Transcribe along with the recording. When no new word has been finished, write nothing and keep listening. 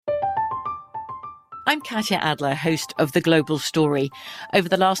I'm Katya Adler, host of The Global Story. Over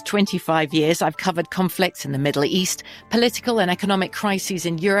the last 25 years, I've covered conflicts in the Middle East, political and economic crises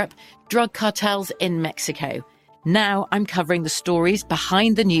in Europe, drug cartels in Mexico. Now I'm covering the stories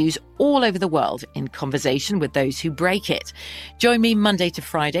behind the news all over the world in conversation with those who break it. Join me Monday to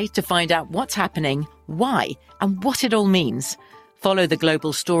Friday to find out what's happening, why, and what it all means. Follow The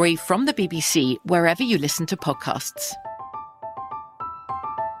Global Story from the BBC wherever you listen to podcasts.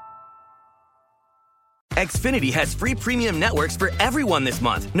 Xfinity has free premium networks for everyone this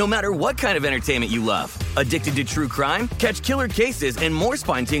month, no matter what kind of entertainment you love. Addicted to true crime? Catch killer cases and more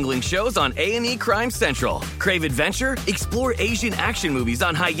spine-tingling shows on A&E Crime Central. Crave adventure? Explore Asian action movies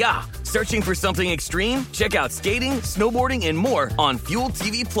on Hi-Ya. Searching for something extreme? Check out skating, snowboarding, and more on Fuel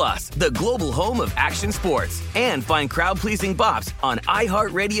TV Plus, the global home of action sports. And find crowd-pleasing bops on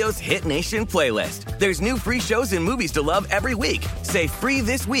iHeartRadio's Hit Nation playlist. There's new free shows and movies to love every week. Say free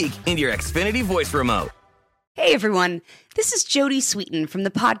this week in your Xfinity voice remote. Hey everyone, this is Jody Sweeten from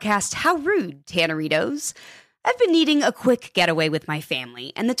the podcast How Rude, Tanneritos. I've been needing a quick getaway with my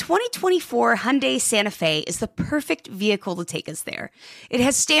family, and the 2024 Hyundai Santa Fe is the perfect vehicle to take us there. It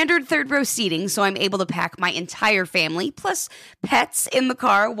has standard third-row seating, so I'm able to pack my entire family, plus pets, in the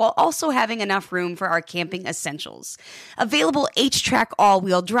car, while also having enough room for our camping essentials. Available H-Track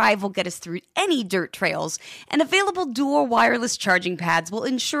all-wheel drive will get us through any dirt trails, and available dual wireless charging pads will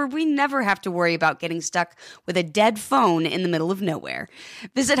ensure we never have to worry about getting stuck with a dead phone in the middle of nowhere.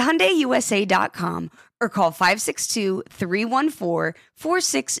 Visit HyundaiUSA.com or call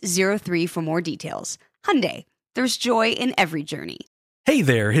 562-314-4603 for more details. Hyundai, there's joy in every journey. Hey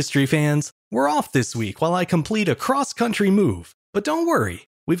there, history fans. We're off this week while I complete a cross-country move. But don't worry,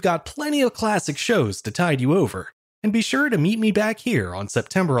 we've got plenty of classic shows to tide you over. And be sure to meet me back here on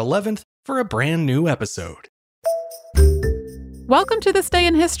September 11th for a brand new episode. Welcome to This Day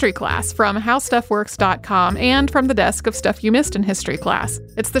in History class from HowStuffWorks.com and from the desk of Stuff You Missed in History class.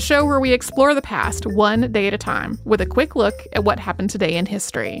 It's the show where we explore the past one day at a time with a quick look at what happened today in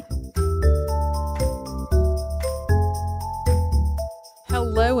history.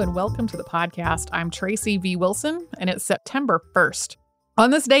 Hello and welcome to the podcast. I'm Tracy V. Wilson, and it's September 1st.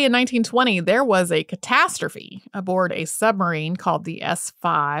 On this day in 1920, there was a catastrophe aboard a submarine called the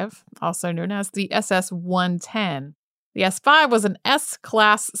S-5, also known as the SS-110. The S-5 was an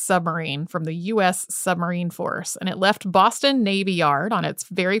S-class submarine from the U.S. Submarine Force, and it left Boston Navy Yard on its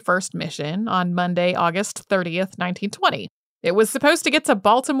very first mission on Monday, August 30th, 1920. It was supposed to get to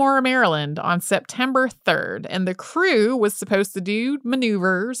Baltimore, Maryland on September 3rd, and the crew was supposed to do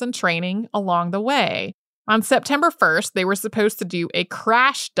maneuvers and training along the way. On September 1st, they were supposed to do a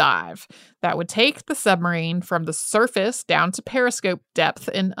crash dive that would take the submarine from the surface down to periscope depth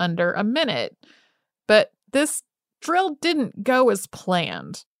in under a minute. But this drill didn't go as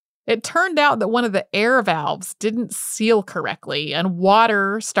planned. It turned out that one of the air valves didn't seal correctly, and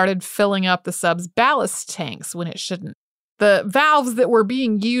water started filling up the sub's ballast tanks when it shouldn't. The valves that were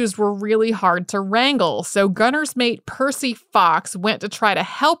being used were really hard to wrangle, so gunner's mate Percy Fox went to try to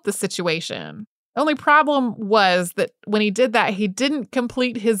help the situation. The only problem was that when he did that, he didn't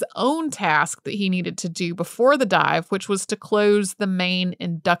complete his own task that he needed to do before the dive, which was to close the main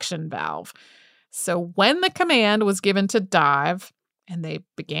induction valve. So when the command was given to dive, and they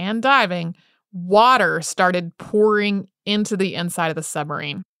began diving, water started pouring into the inside of the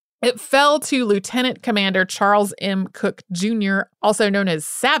submarine. It fell to Lieutenant Commander Charles M. Cook Jr., also known as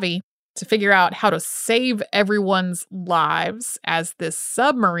Savvy, to figure out how to save everyone's lives as this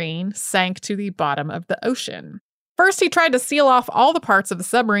submarine sank to the bottom of the ocean. First, he tried to seal off all the parts of the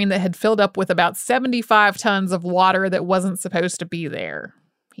submarine that had filled up with about 75 tons of water that wasn't supposed to be there.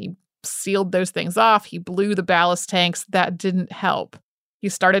 He sealed those things off. He blew the ballast tanks. That didn't help. He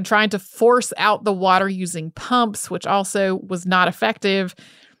started trying to force out the water using pumps, which also was not effective.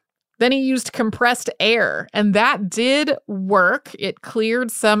 Then he used compressed air, and that did work. It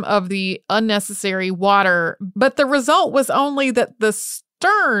cleared some of the unnecessary water, but the result was only that the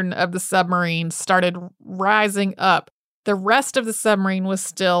stern of the submarine started rising up. The rest of the submarine was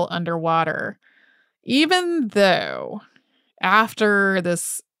still underwater. Even though after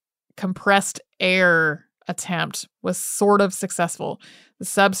this compressed air attempt was sort of successful, the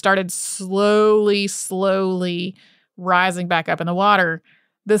sub started slowly rising back up in the water.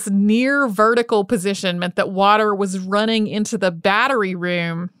 This near vertical position meant that water was running into the battery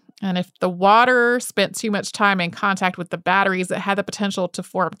room, and if the water spent too much time in contact with the batteries, it had the potential to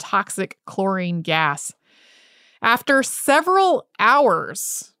form toxic chlorine gas. After several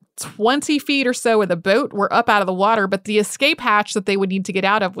hours, 20 feet or so of the boat were up out of the water, but the escape hatch that they would need to get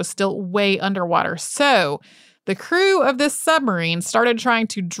out of was still way underwater. So The crew of this submarine started trying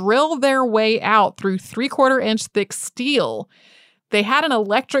to drill their way out through 3/4-inch thick steel. They had an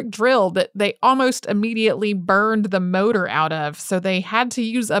electric drill that they almost immediately burned the motor out of, so they had to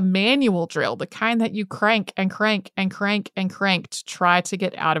use a manual drill, the kind that you crank and crank and crank and crank to try to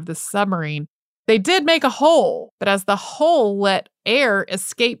get out of the submarine. They did make a hole, but as the hole let air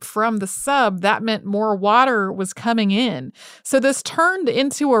escape from the sub, that meant more water was coming in. So this turned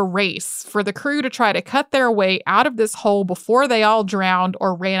into a race for the crew to try to cut their way out of this hole before they all drowned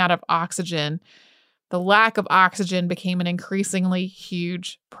or ran out of oxygen. The lack of oxygen became an increasingly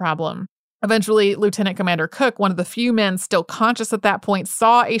huge problem. Eventually, Lieutenant Commander Cook, one of the few men still conscious at that point,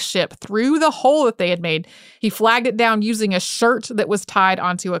 saw a ship through the hole that they had made. He flagged it down using a shirt that was tied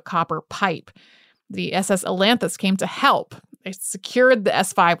onto a copper pipe. The SS Atlantis came to help. They secured the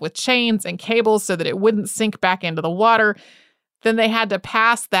S-5 with chains and cables so that it wouldn't sink back into the water. Then they had to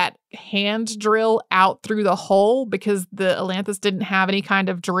pass that hand drill out through the hole because the Atlantis didn't have any kind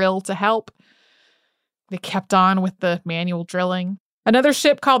of drill to help. They kept on with the manual drilling. Another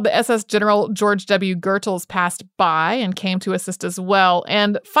ship called the SS General George W. Goethals passed by and came to assist as well.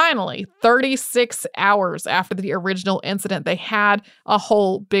 And finally, 36 hours after the original incident, they had a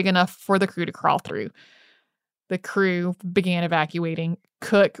hole big enough for the crew to crawl through. The crew began evacuating.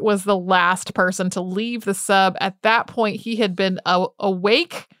 Cook was the last person to leave the sub. At that point, he had been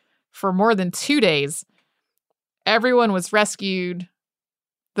awake for more than 2 days. Everyone was rescued.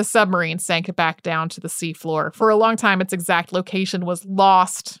 The submarine sank back down to the seafloor. For a long time, its exact location was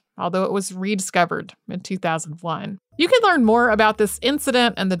lost, although it was rediscovered in 2001. You can learn more about this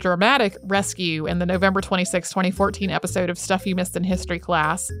incident and the dramatic rescue in the November 26, 2014 episode of Stuff You Missed in History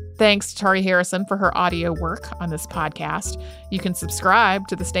Class. Thanks to Tari Harrison for her audio work on this podcast. You can subscribe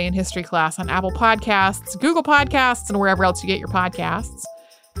to This Day in History Class on Apple Podcasts, Google Podcasts, and wherever else you get your podcasts.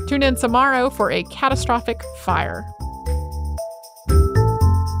 Tune in tomorrow for a catastrophic fire.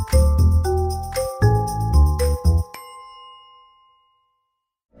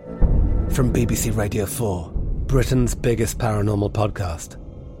 From BBC Radio 4, Britain's biggest paranormal podcast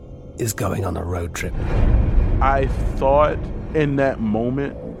is going on a road trip. I thought in that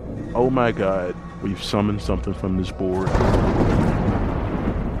moment, oh my God, we've summoned something from this board.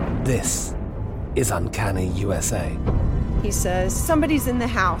 This is Uncanny USA. He says, somebody's in the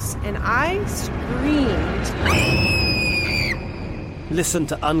house, and I screamed. Listen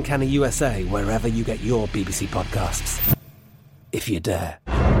to Uncanny USA wherever you get your BBC podcasts, if you dare.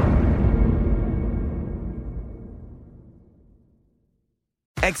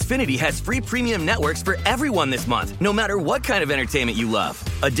 Xfinity has free premium networks for everyone this month, no matter what kind of entertainment you love.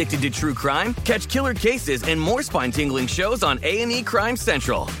 Addicted to true crime? Catch killer cases and more spine-tingling shows on A&E Crime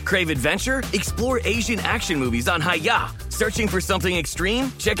Central. Crave adventure? Explore Asian action movies on Hi-YAH. Searching for something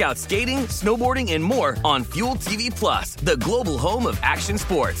extreme? Check out skating, snowboarding, and more on Fuel TV Plus, the global home of action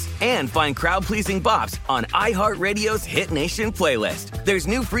sports. And find crowd-pleasing bops on iHeartRadio's Hit Nation playlist. There's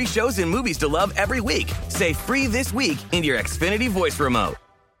new free shows and movies to love every week. Say free this week in your Xfinity voice remote.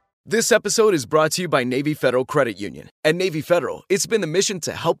 This episode is brought to you by Navy Federal Credit Union. At Navy Federal, it's been the mission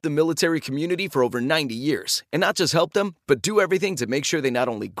to help the military community for over 90 years. And not just help them, but do everything to make sure they not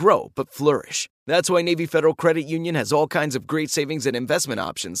only grow, but flourish. That's why Navy Federal Credit Union has all kinds of great savings and investment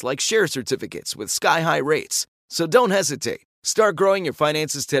options like share certificates with sky-high rates. So don't hesitate. Start growing your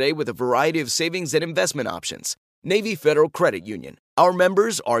finances today with a variety of savings and investment options. Navy Federal Credit Union. Our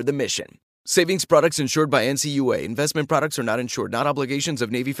members are the mission. Savings products insured by NCUA. Investment products are not insured, not obligations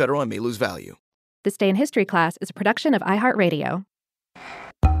of Navy Federal and may lose value. This Day in History Class is a production of iHeartRadio.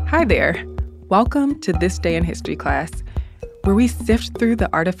 Hi there. Welcome to This Day in History Class, where we sift through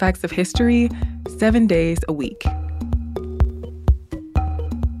the artifacts of history 7 days a week.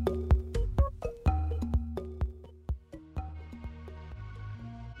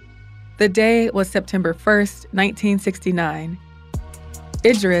 The day was September 1st, 1969.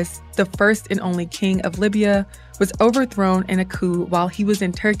 Idris, the first and only king of Libya, was overthrown in a coup while he was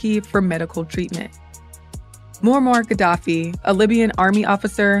in Turkey for medical treatment. Muammar Gaddafi, a Libyan army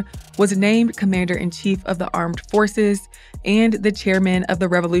officer, was named commander-in-chief of the armed forces and the chairman of the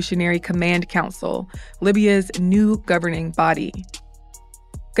Revolutionary Command Council, Libya's new governing body.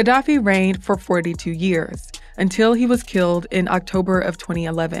 Gaddafi reigned for 42 years, until he was killed in October of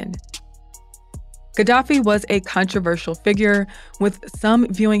 2011. Gaddafi was a controversial figure, with some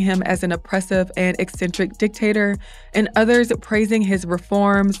viewing him as an oppressive and eccentric dictator, and others praising his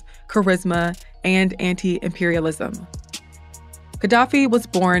reforms, charisma, and anti-imperialism. Gaddafi was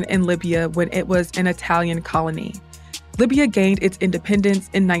born in Libya when it was an Italian colony. Libya gained its independence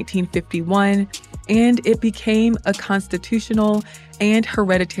in 1951, and it became a constitutional and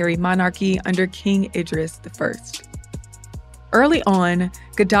hereditary monarchy under King Idris I. Early on,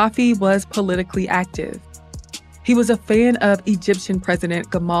 Gaddafi was politically active. He was a fan of Egyptian President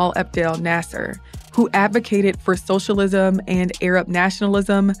Gamal Abdel Nasser, who advocated for socialism and Arab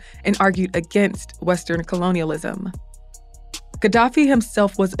nationalism and argued against Western colonialism. Gaddafi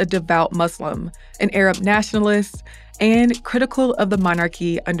himself was a devout Muslim, an Arab nationalist, and critical of the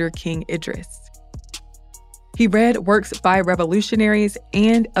monarchy under King Idris. He read works by revolutionaries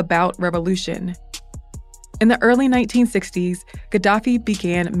and about revolution. In the early 1960s, Gaddafi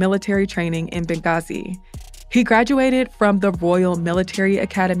began military training in Benghazi. He graduated from the Royal Military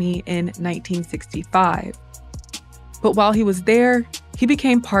Academy in 1965. But while he was there, he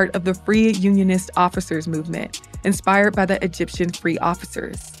became part of the Free Unionist Officers movement, inspired by the Egyptian Free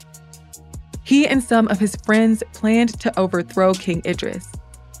Officers. He and some of his friends planned to overthrow King Idris.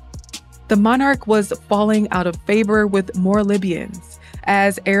 The monarch was falling out of favor with more Libyans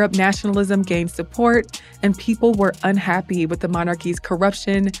as Arab nationalism gained support and people were unhappy with the monarchy's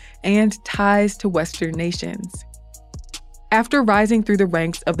corruption and ties to Western nations. After rising through the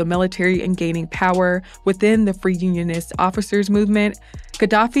ranks of the military and gaining power within the Free Unionist Officers movement,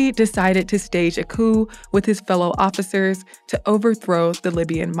 Gaddafi decided to stage a coup with his fellow officers to overthrow the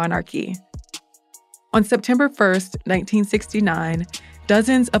Libyan monarchy. On September 1st, 1969,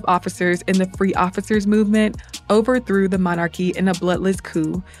 dozens of officers in the Free Officers movement overthrew the monarchy in a bloodless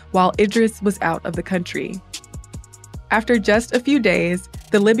coup while Idris was out of the country. After just a few days,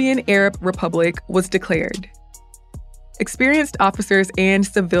 the Libyan Arab Republic was declared. Experienced officers and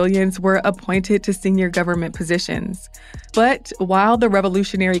civilians were appointed to senior government positions. But while the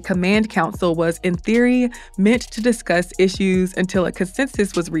Revolutionary Command Council was, in theory, meant to discuss issues until a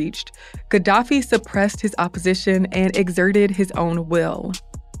consensus was reached, Gaddafi suppressed his opposition and exerted his own will.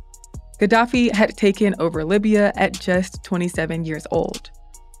 Gaddafi had taken over Libya at just 27 years old.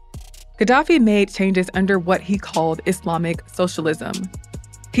 Gaddafi made changes under what he called Islamic socialism.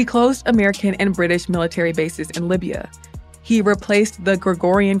 He closed American and British military bases in Libya. He replaced the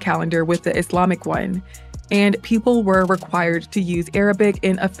Gregorian calendar with the Islamic one, and people were required to use Arabic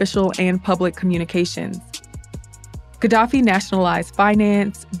in official and public communications. Gaddafi nationalized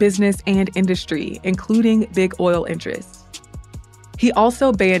finance, business, and industry, including big oil interests. He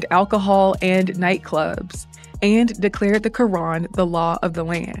also banned alcohol and nightclubs, and declared the Quran the law of the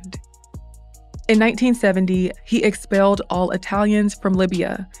land. In 1970, he expelled all Italians from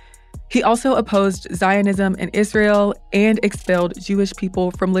Libya. He also opposed Zionism in Israel and expelled Jewish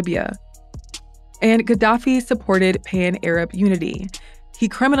people from Libya. And Gaddafi supported pan-Arab unity. He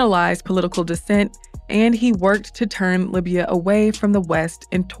criminalized political dissent, and he worked to turn Libya away from the West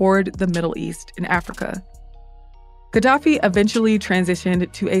and toward the Middle East and Africa. Gaddafi eventually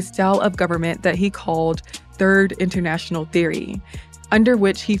transitioned to a style of government that he called Third International Theory, under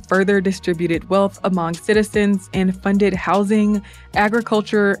which he further distributed wealth among citizens and funded housing,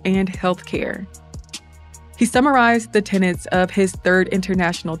 agriculture, and healthcare. He summarized the tenets of his Third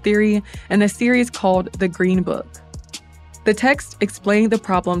International Theory in a series called The Green Book. The text explained the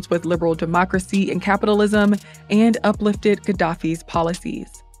problems with liberal democracy and capitalism and uplifted Gaddafi's policies.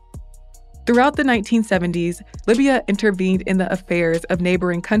 Throughout the 1970s, Libya intervened in the affairs of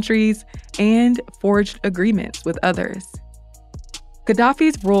neighboring countries and forged agreements with others.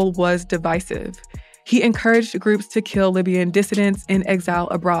 Gaddafi's role was divisive. He encouraged groups to kill Libyan dissidents in exile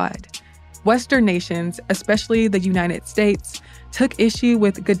abroad. Western nations, especially the United States, took issue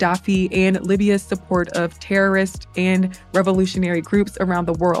with Gaddafi and Libya's support of terrorist and revolutionary groups around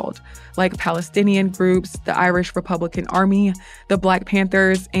the world, like Palestinian groups, the Irish Republican Army, the Black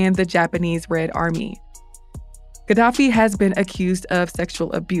Panthers, and the Japanese Red Army. Gaddafi has been accused of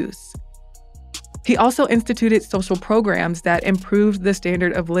sexual abuse. He also instituted social programs that improved the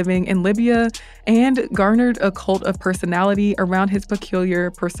standard of living in Libya and garnered a cult of personality around his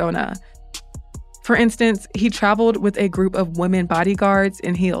peculiar persona. For instance, he traveled with a group of women bodyguards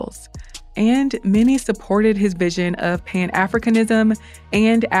in heels, and many supported his vision of Pan-Africanism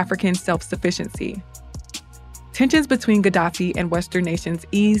and African self-sufficiency. Tensions between Gaddafi and Western nations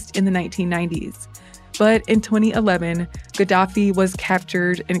eased in the 1990s. But in 2011, Gaddafi was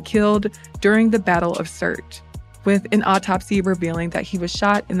captured and killed during the Battle of Sirte, with an autopsy revealing that he was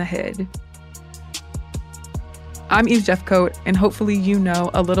shot in the head. I'm Eve Jeffcoat, and hopefully you know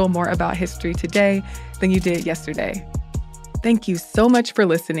a little more about history today than you did yesterday. Thank you so much for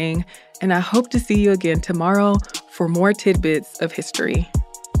listening, and I hope to see you again tomorrow for more tidbits of history.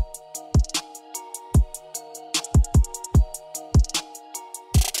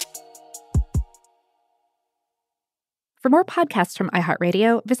 For more podcasts from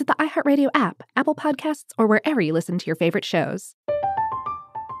iHeartRadio, visit the iHeartRadio app, Apple Podcasts, or wherever you listen to your favorite shows.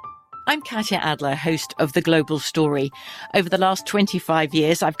 I'm Katya Adler, host of The Global Story. Over the last 25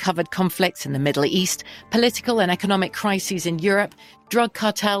 years, I've covered conflicts in the Middle East, political and economic crises in Europe, drug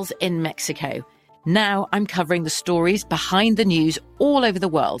cartels in Mexico. Now I'm covering the stories behind the news all over the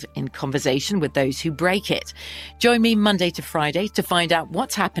world in conversation with those who break it. Join me Monday to Friday to find out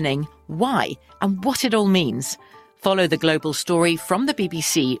what's happening, why, and what it all means. Follow The Global Story from the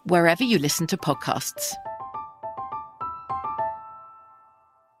BBC wherever you listen to podcasts.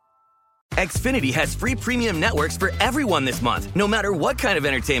 Xfinity has free premium networks for everyone this month, no matter what kind of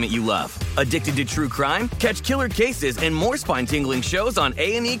entertainment you love. Addicted to true crime? Catch killer cases and more spine-tingling shows on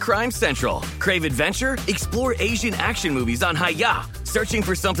A&E Crime Central. Crave adventure? Explore Asian action movies on Hi-Ya. Searching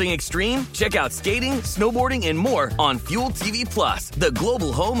for something extreme? Check out skating, snowboarding, and more on Fuel TV Plus, the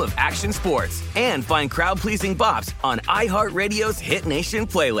global home of action sports. And find crowd-pleasing bops on iHeartRadio's Hit Nation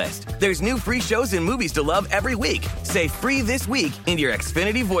playlist. There's new free shows and movies to love every week. Say free this week in your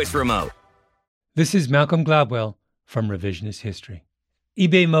Xfinity voice remote. This is Malcolm Gladwell from Revisionist History.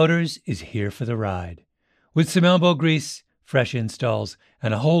 eBay Motors is here for the ride. With some elbow grease, fresh installs,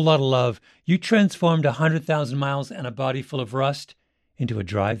 and a whole lot of love, you transformed 100,000 miles and a body full of rust into a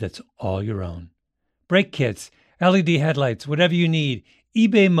drive that's all your own. Brake kits, LED headlights, whatever you need,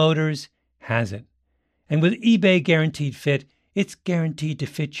 eBay Motors has it. And with eBay Guaranteed Fit, it's guaranteed to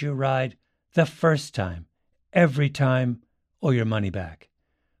fit your ride the first time, every time, or your money back.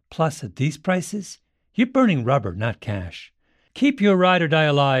 Plus, at these prices, you're burning rubber, not cash. Keep your ride or die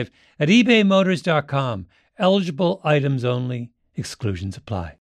alive at ebaymotors.com. Eligible items only. Exclusions apply.